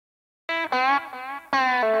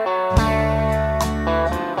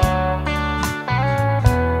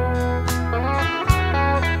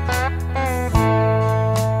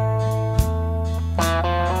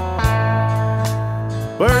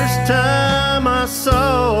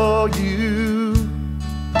saw you,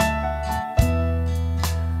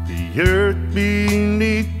 the earth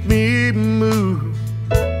beneath me moved.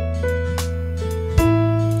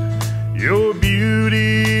 Your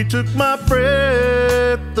beauty took my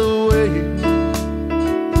breath away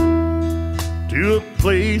to a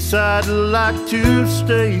place I'd like to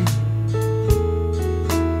stay.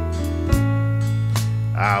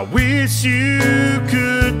 I wish you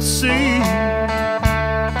could see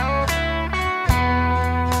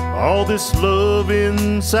all this love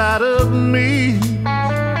inside of me.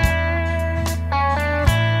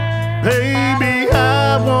 Baby,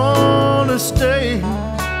 I wanna stay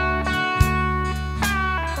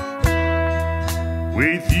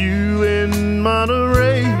with you in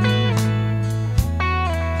Monterey.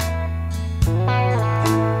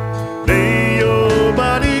 Lay your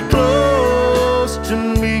body close to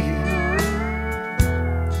me,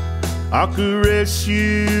 I'll caress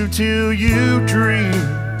you till you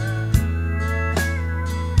dream.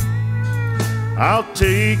 I'll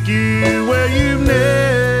take you where you've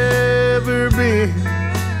never been,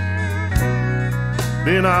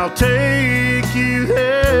 then I'll take you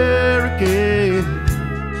there again.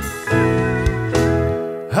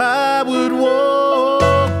 I would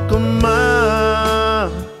walk a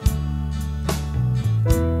mile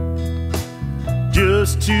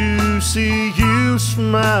just to see you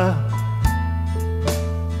smile.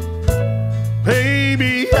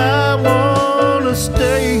 Baby, I wanna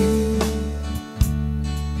stay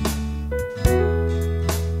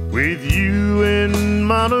with you in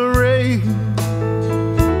Monterey.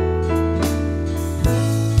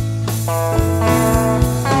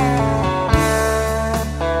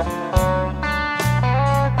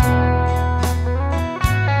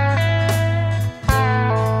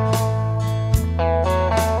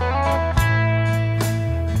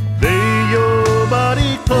 Lay your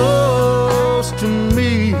body close to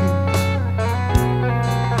me,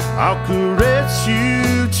 I'll caress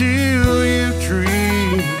you till you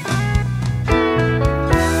dream.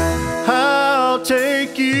 I'll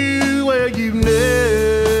take you where you've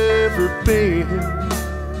never been,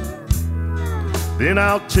 then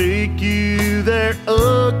I'll take you there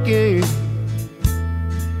again.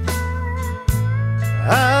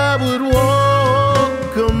 I would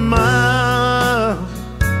walk a mile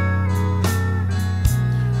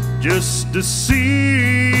just to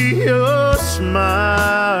see your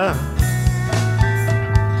smile.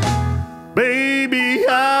 Baby,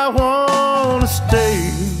 I wanna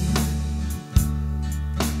stay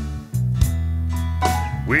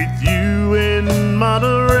with you in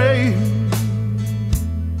Monterey.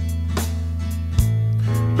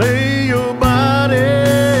 Lay your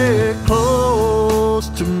body close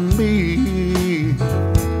to me,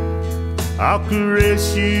 I'll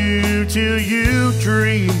caress you till you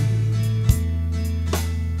dream.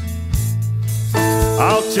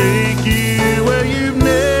 I'll take you where you've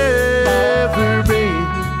never been,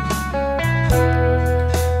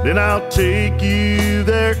 then I'll take you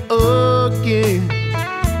there again.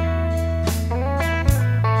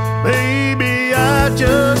 Baby, I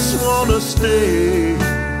just wanna stay